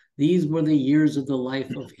 17, these were the years of the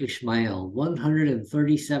life of Ishmael,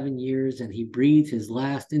 137 years, and he breathed his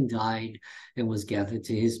last and died and was gathered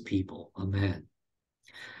to his people. Amen.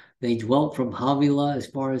 They dwelt from Havilah as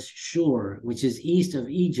far as Shur, which is east of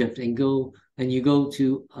Egypt, and you go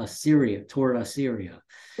to Assyria, toward Assyria.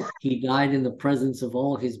 He died in the presence of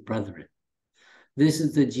all his brethren. This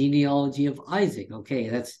is the genealogy of Isaac. Okay,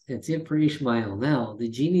 that's it for Ishmael. Now, the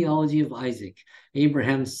genealogy of Isaac,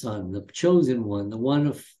 Abraham's son, the chosen one, the one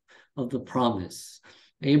of the promise.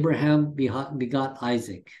 Abraham begot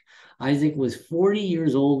Isaac. Isaac was 40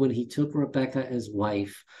 years old when he took Rebekah as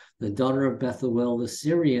wife. the daughter of Bethuel the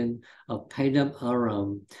Syrian, of Padam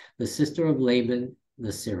Aram, the sister of Laban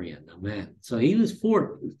the Syrian. Amen. So he was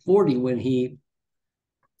 40 when he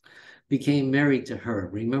became married to her.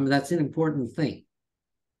 Remember, that's an important thing.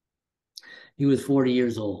 He was 40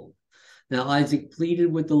 years old. Now Isaac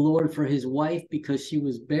pleaded with the Lord for his wife because she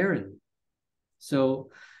was barren. So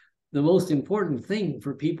the most important thing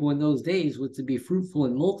for people in those days was to be fruitful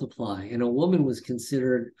and multiply. And a woman was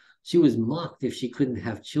considered, she was mocked if she couldn't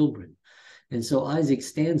have children. And so Isaac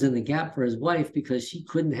stands in the gap for his wife because she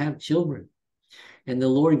couldn't have children. And the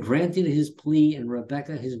Lord granted his plea, and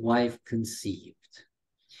Rebekah, his wife, conceived.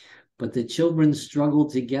 But the children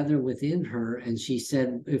struggled together within her, and she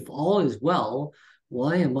said, if all is well,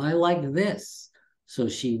 why am I like this? So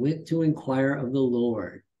she went to inquire of the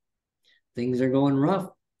Lord. Things are going rough.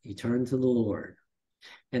 You turn to the Lord.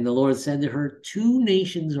 And the Lord said to her, 2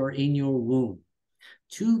 nations are in your womb.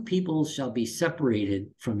 2 peoples shall be separated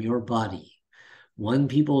from your body. 1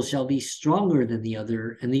 people shall be stronger than the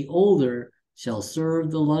other, and the older shall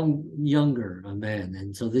serve the younger. Amen.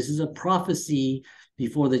 And so this is a prophecy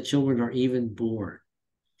before the children are even born.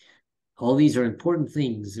 All these are important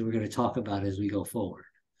things that we're going to talk about as we go forward.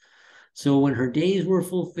 So when her days were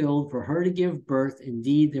fulfilled for her to give birth,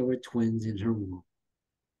 indeed there were twins in her womb.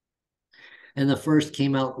 And the first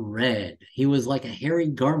came out red. He was like a hairy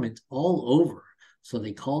garment all over. So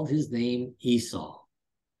they called his name Esau.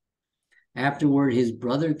 Afterward, his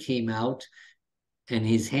brother came out, and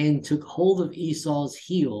his hand took hold of Esau's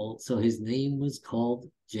heel. So his name was called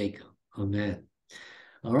Jacob. Amen.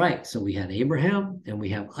 All right. So we had Abraham, and we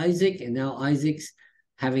have Isaac, and now Isaac's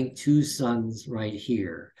having 2 sons right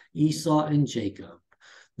here, Esau and Jacob.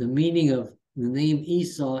 The meaning of the name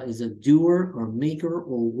Esau is a doer or maker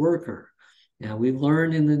or worker. Now, we've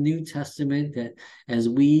learned in the New Testament that as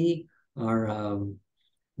we are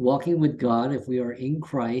walking with God, if we are in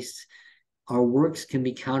Christ, our works can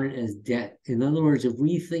be counted as debt. In other words, if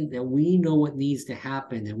we think that we know what needs to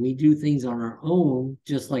happen and we do things on our own,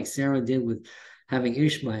 just like Sarah did with having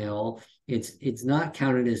Ishmael, it's not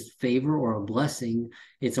counted as favor or a blessing.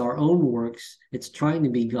 It's our own works. It's trying to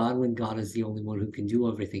be God when God is the only one who can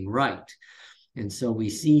do everything right. And so we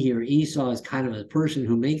see here Esau is kind of a person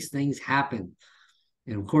who makes things happen.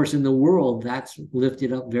 And of course, in the world, that's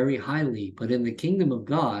lifted up very highly. But in the kingdom of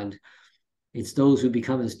God, it's those who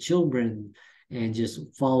become his children and just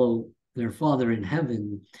follow their Father in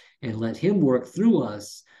heaven and let him work through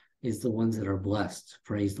us is the ones that are blessed.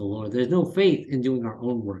 Praise the Lord. There's no faith in doing our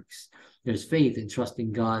own works. There's faith in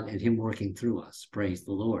trusting God and him working through us. Praise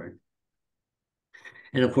the Lord.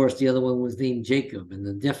 And of course, the other one was named Jacob. And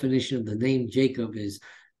the definition of the name Jacob is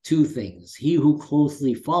 2 things. He who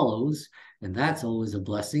closely follows, and that's always a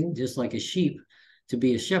blessing, just like a sheep. To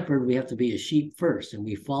be a shepherd, we have to be a sheep first. And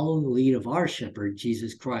we follow the lead of our shepherd,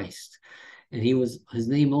 Jesus Christ. And his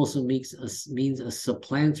name also means a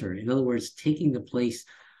supplanter. In other words, taking the place,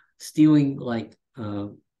 stealing, like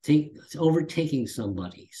overtaking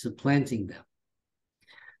somebody, supplanting them.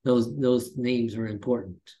 Those names are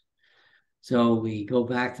important. So we go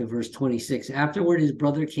back to verse 26. Afterward, his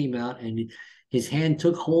brother came out, and his hand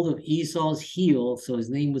took hold of Esau's heel. So his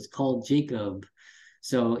name was called Jacob.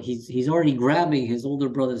 So he's already grabbing his older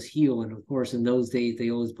brother's heel. And of course, in those days, they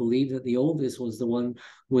always believed that the oldest was the one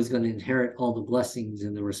who was going to inherit all the blessings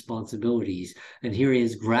and the responsibilities. And here he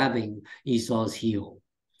is grabbing Esau's heel.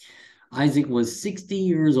 Isaac was 60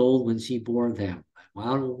 years old when she bore them.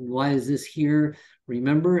 Why is this here?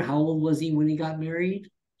 Remember, how old was he when he got married?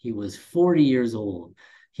 He was 40 years old.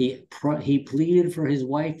 He pleaded for his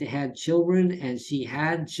wife to have children, and she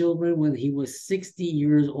had children when he was 60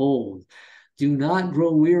 years old. Do not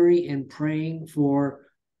grow weary in praying for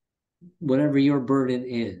whatever your burden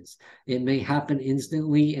is. It may happen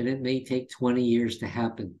instantly, and it may take 20 years to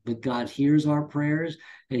happen. But God hears our prayers,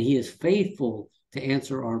 and he is faithful to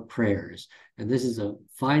answer our prayers. And this is a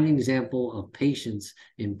fine example of patience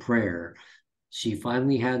in prayer. She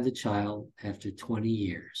finally had the child after 20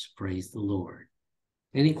 years. Praise the Lord.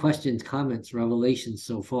 Any questions, comments, revelations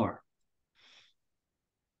so far?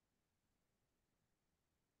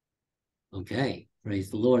 Okay, praise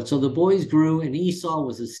the Lord. So the boys grew, and Esau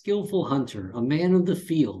was a skillful hunter, a man of the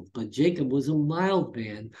field, but Jacob was a mild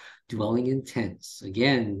man, dwelling in tents.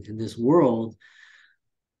 Again, in this world,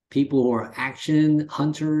 people who are action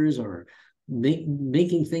hunters or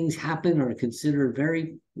making things happen are considered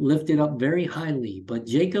very lifted up very highly. But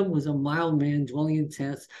Jacob was a mild man dwelling in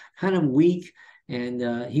tents, kind of weak, and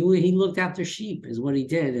he looked after sheep, is what he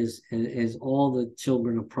did, as all the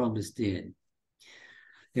children of promise did.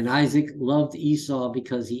 And Isaac loved Esau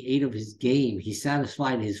because he ate of his game. He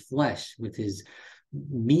satisfied his flesh with his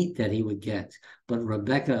meat that he would get. But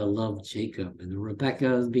Rebekah loved Jacob, and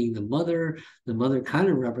Rebekah being the mother kind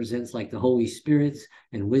of represents like the Holy Spirit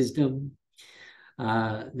and wisdom.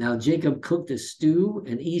 Now Jacob cooked a stew,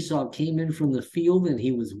 and Esau came in from the field, and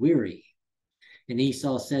he was weary. And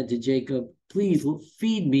Esau said to Jacob, "Please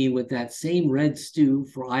feed me with that same red stew,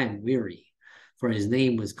 for I am weary." For his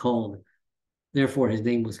name was called, therefore his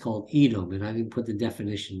name was called Edom. And I didn't put the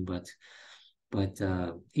definition, but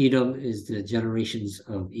Edom is the generations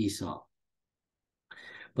of Esau.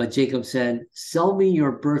 But Jacob said, "Sell me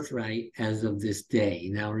your birthright as of this day."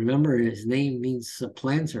 Now remember, his name means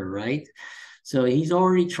supplanter, right? So he's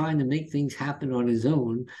already trying to make things happen on his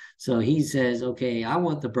own. So he says, okay, I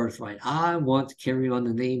want the birthright. I want to carry on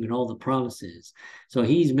the name and all the promises. So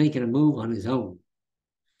he's making a move on his own.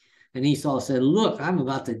 And Esau said, "Look, I'm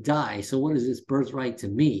about to die. So what is this birthright to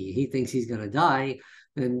me?" He thinks he's going to die.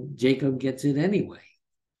 Then Jacob gets it anyway.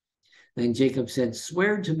 Then Jacob said,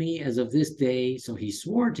 "Swear to me as of this day." So he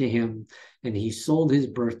swore to him, and he sold his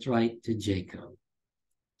birthright to Jacob.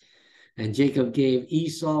 And Jacob gave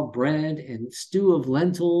Esau bread and stew of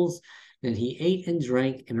lentils. Then he ate and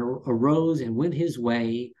drank and arose and went his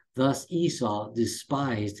way. Thus Esau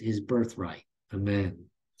despised his birthright. Amen.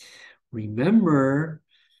 Remember,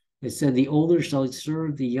 it said the older shall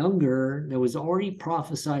serve the younger. That was already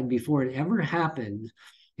prophesied before it ever happened.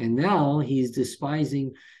 And now he's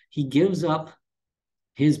despising, he gives up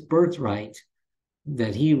his birthright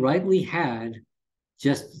that he rightly had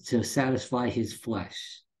just to satisfy his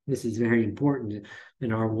flesh. This is very important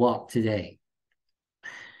in our walk today.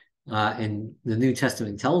 And the New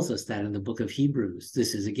Testament tells us that in the book of Hebrews.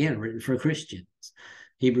 This is again written for Christians.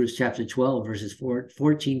 Hebrews chapter 12, verses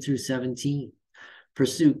 14 through 17.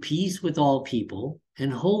 Pursue peace with all people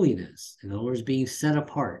and holiness, in other words, being set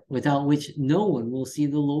apart, without which no one will see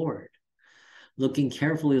the Lord. Looking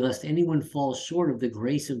carefully lest anyone fall short of the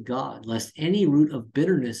grace of God, lest any root of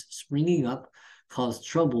bitterness springing up cause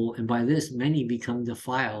trouble, and by this many become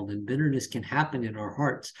defiled. And bitterness can happen in our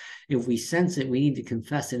hearts. If we sense it, we need to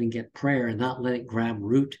confess it and get prayer and not let it grab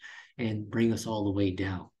root and bring us all the way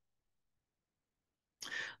down.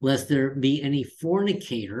 Lest there be any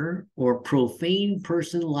fornicator or profane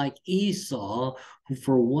person like Esau, who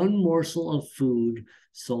for one morsel of food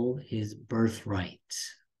sold his birthright.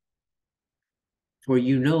 For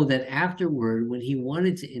you know that afterward, when he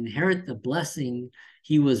wanted to inherit the blessing,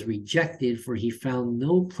 he was rejected, for he found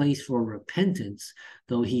no place for repentance,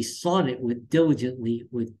 though he sought it diligently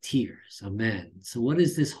with tears. Amen. So what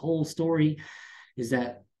is this whole story? Is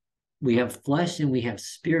that we have flesh and we have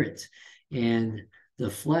spirit, and the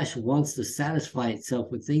flesh wants to satisfy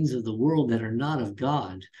itself with things of the world that are not of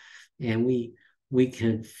God, and we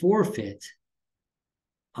can forfeit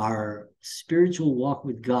our spiritual walk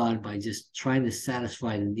with God by just trying to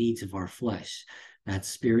satisfy the needs of our flesh. That's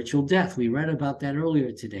spiritual death. We read about that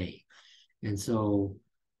earlier today. And so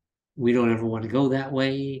we don't ever want to go that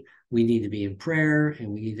way. We need to be in prayer, and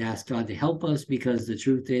we need to ask God to help us, because the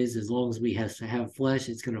truth is, as long as we have to have flesh,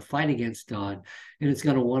 it's going to fight against God, and it's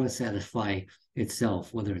going to want to satisfy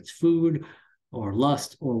itself, whether it's food or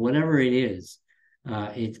lust or whatever it is.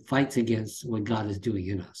 It fights against what God is doing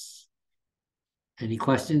in us. Any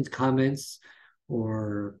questions, comments,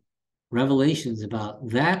 or revelations about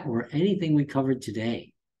that or anything we covered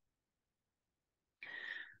today?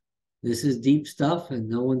 This is deep stuff, and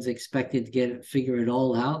no one's expected to figure it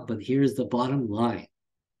all out, but here's the bottom line.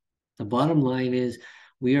 The bottom line is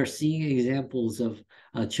we are seeing examples of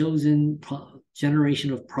a chosen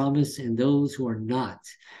generation of promise and those who are not.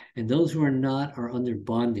 And those who are not are under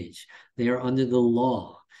bondage. They are under the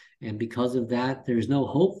law. And because of that, there's no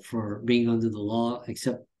hope for being under the law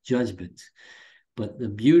except judgment. But the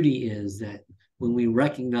beauty is that when we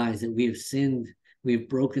recognize that we have sinned, we have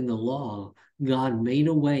broken the law, God made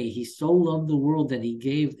a way. He so loved the world that he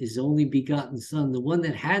gave his only begotten son, the one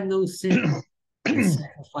that had no sin, and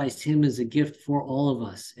sacrificed him as a gift for all of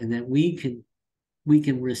us. And that we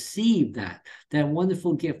can receive that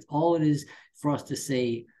wonderful gift. All it is for us to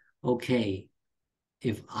say, okay,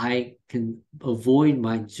 if I can avoid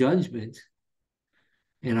my judgment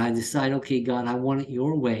and I decide, okay, God, I want it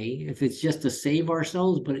your way, if it's just to save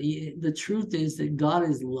ourselves, but the truth is that God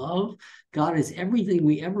is love. God is everything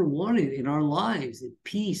we ever wanted in our lives,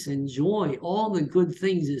 peace and joy, all the good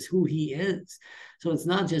things is who he is. So it's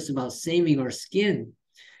not just about saving our skin.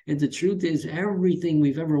 And the truth is everything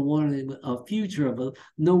we've ever wanted, a future of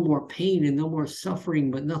no more pain and no more suffering,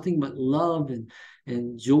 but nothing but love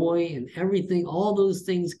and joy and everything, all those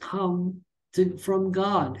things come from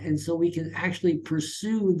God. And so we can actually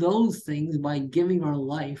pursue those things by giving our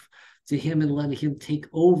life to him and letting him take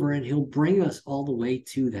over, and he'll bring us all the way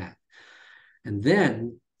to that. And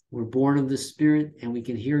then we're born of the Spirit, and we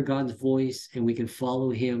can hear God's voice, and we can follow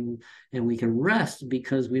him, and we can rest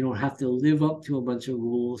because we don't have to live up to a bunch of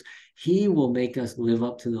rules. He will make us live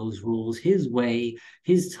up to those rules, his way,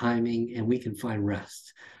 his timing, and we can find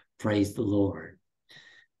rest. Praise the Lord.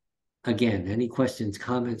 Again, any questions,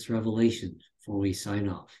 comments, revelations before we sign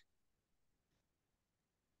off?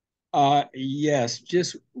 Yes,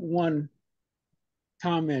 just one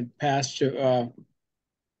comment, Pastor.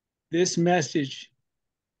 This message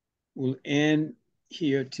will end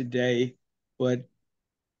here today, but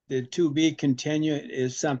the to be continued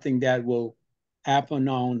is something that will happen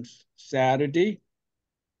on Saturday,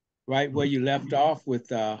 right where you left off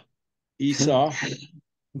with Esau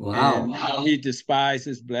Wow. and how he despised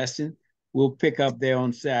his blessing. We'll pick up there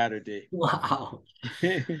on Saturday. Wow.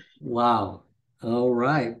 Wow. All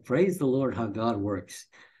right. Praise the Lord how God works.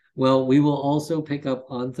 Well, we will also pick up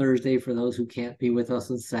on Thursday for those who can't be with us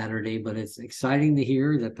on Saturday, but it's exciting to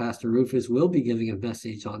hear that Pastor Rufus will be giving a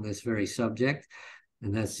message on this very subject.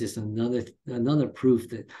 And that's just another proof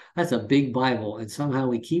that that's a big Bible. And somehow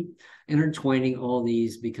we keep intertwining all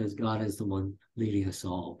these because God is the one leading us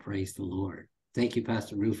all. Praise the Lord. Thank you,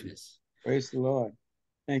 Pastor Rufus. Praise the Lord.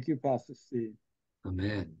 Thank you, Pastor Steve.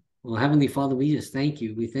 Amen. Well, Heavenly Father, we just thank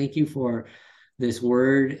you. We thank you for this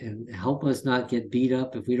word, and help us not get beat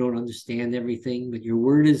up if we don't understand everything. But your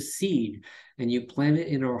word is seed, and you plant it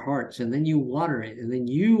in our hearts, and then you water it, and then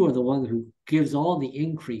you are the one who gives all the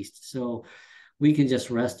increase. So we can just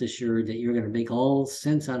rest assured that you're going to make all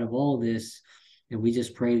sense out of all this. And we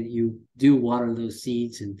just pray that you do water those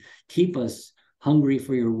seeds and keep us hungry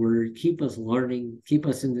for your word, keep us learning, keep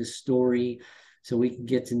us in this story so we can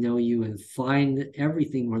get to know you and find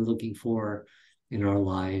everything we're looking for in our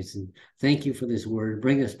lives. And thank you for this word.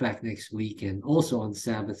 Bring us back next week and also on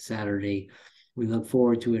Sabbath Saturday. We look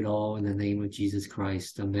forward to it all in the name of Jesus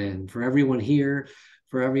Christ. Amen. For everyone here,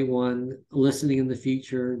 for everyone listening in the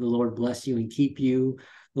future, the Lord bless you and keep you.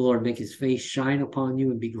 The Lord make his face shine upon you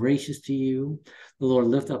and be gracious to you. The Lord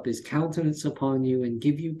lift up his countenance upon you and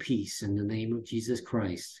give you peace in the name of Jesus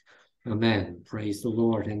Christ. Amen. Praise the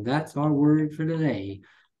Lord. And that's our word for today.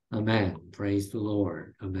 Amen. Praise the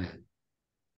Lord. Amen.